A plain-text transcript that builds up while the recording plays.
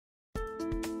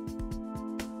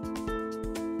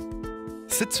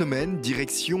Cette semaine,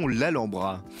 direction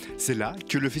l'Alhambra. C'est là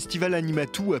que le festival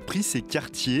Animatou a pris ses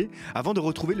quartiers avant de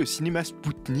retrouver le cinéma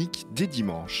Spoutnik dès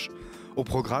dimanche. Au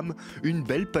programme, une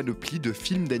belle panoplie de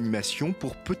films d'animation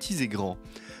pour petits et grands.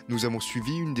 Nous avons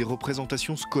suivi une des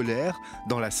représentations scolaires.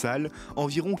 Dans la salle,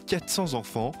 environ 400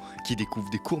 enfants qui découvrent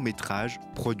des courts-métrages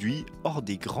produits hors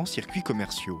des grands circuits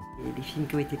commerciaux. Les films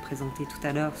qui ont été présentés tout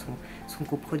à l'heure sont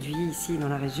coproduits ici dans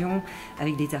la région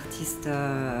avec des artistes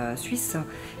suisses.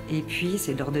 Et puis,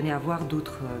 c'est de leur donner à voir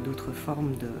d'autres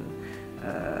formes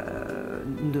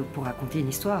pour raconter une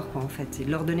histoire, quoi, en fait. Et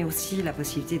de leur donner aussi la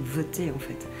possibilité de voter, en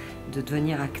fait, de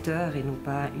devenir acteur et non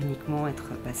pas uniquement être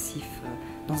passif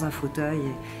dans un fauteuil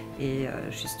et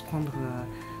juste prendre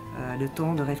le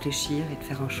temps de réfléchir et de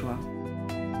faire un choix.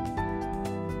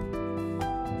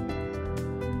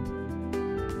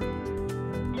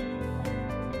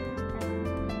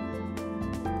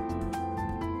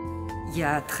 Il y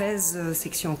a 13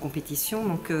 sections en compétition,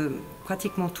 donc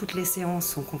pratiquement toutes les séances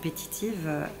sont compétitives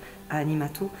à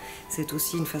Animatou. C'est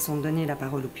aussi une façon de donner la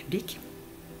parole au public.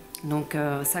 Donc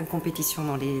 5 compétitions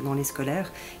dans les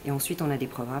scolaires et ensuite on a des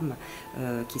programmes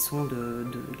qui sont de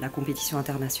la compétition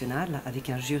internationale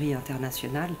avec un jury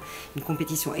international, une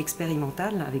compétition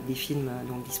expérimentale avec des films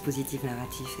dont le dispositif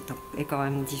narratif est quand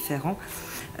même différent,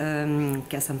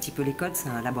 casse un petit peu les codes, c'est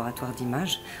un laboratoire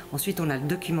d'images. Ensuite on a le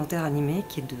documentaire animé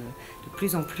qui est de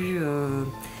plus en plus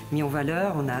mis en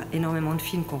valeur. On a énormément de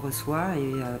films qu'on reçoit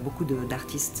et beaucoup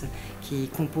d'artistes qui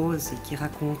composent et qui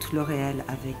racontent le réel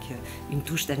avec une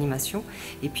touche d'animation.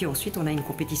 Et puis ensuite on a une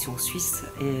compétition suisse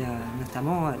et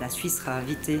notamment la Suisse sera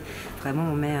invitée. Vraiment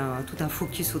on met tout un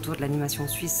focus autour de l'animation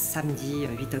suisse samedi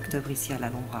 8 octobre ici à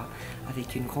l'Alhambra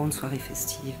avec une grande soirée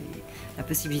festive et la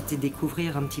possibilité de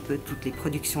découvrir un petit peu toutes les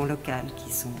productions locales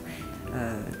qui sont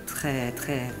très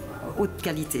haute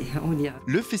qualité, on dirait.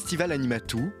 Le festival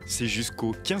Animatou, c'est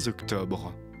jusqu'au 15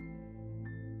 octobre.